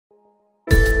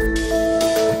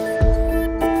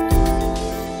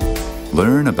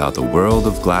Learn about the world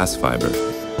of glass fiber.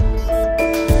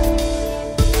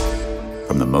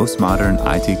 From the most modern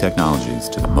IT technologies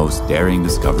to the most daring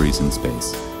discoveries in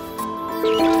space.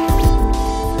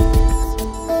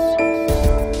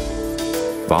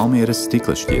 Valmiera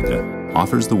šķiedra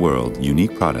offers the world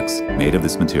unique products made of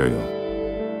this material.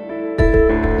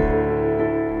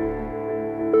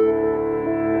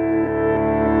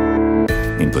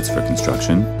 Inputs for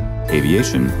construction,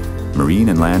 aviation, marine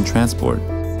and land transport,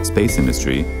 space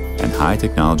industry, and high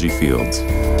technology fields.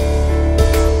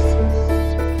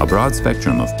 A broad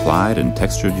spectrum of plied and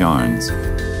textured yarns,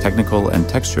 technical and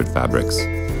textured fabrics,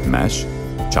 mesh,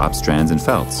 chopped strands and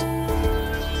felts.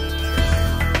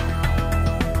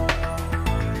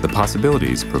 The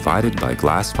possibilities provided by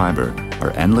glass fiber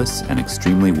are endless and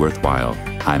extremely worthwhile.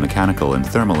 High mechanical and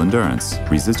thermal endurance,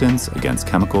 resistance against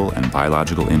chemical and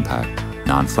biological impact,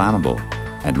 non-flammable,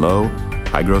 and low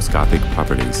hygroscopic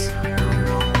properties.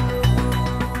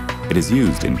 It is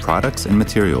used in products and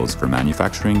materials for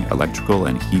manufacturing electrical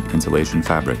and heat insulation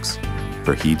fabrics,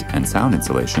 for heat and sound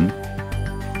insulation,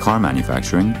 car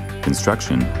manufacturing,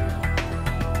 construction,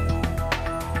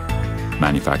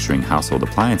 manufacturing household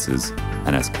appliances,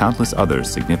 and has countless other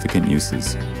significant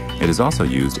uses. It is also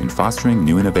used in fostering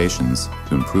new innovations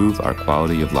to improve our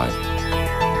quality of life.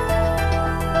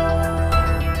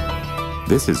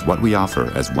 This is what we offer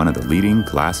as one of the leading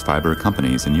glass fiber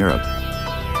companies in Europe.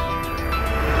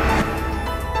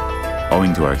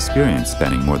 Owing to our experience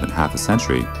spanning more than half a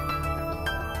century,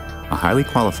 a highly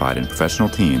qualified and professional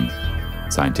team,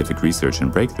 scientific research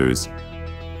and breakthroughs,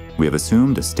 we have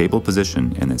assumed a stable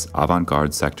position in this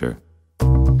avant-garde sector.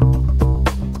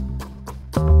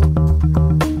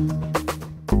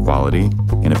 Quality,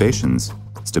 innovations,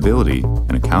 stability,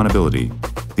 and accountability,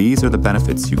 these are the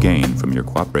benefits you gain from your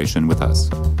cooperation with us.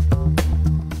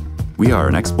 We are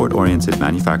an export-oriented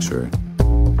manufacturer.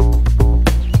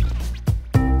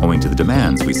 Owing to the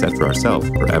demands we set for ourselves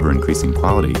for ever-increasing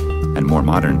quality and more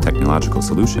modern technological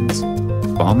solutions,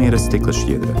 Valmiera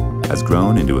šķiedra has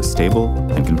grown into a stable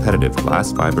and competitive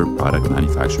glass fiber product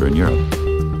manufacturer in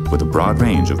Europe, with a broad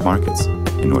range of markets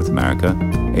in North America,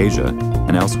 Asia,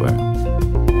 and elsewhere.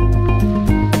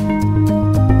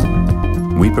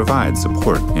 We provide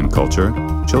support in culture,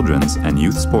 children's and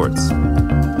youth sports,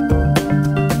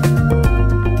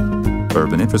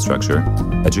 urban infrastructure,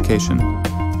 education.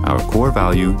 Our core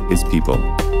value is people.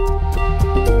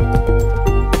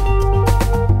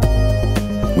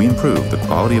 We improve the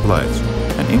quality of life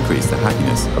and increase the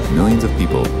happiness of millions of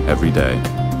people every day.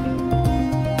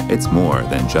 It's more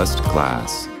than just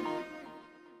glass.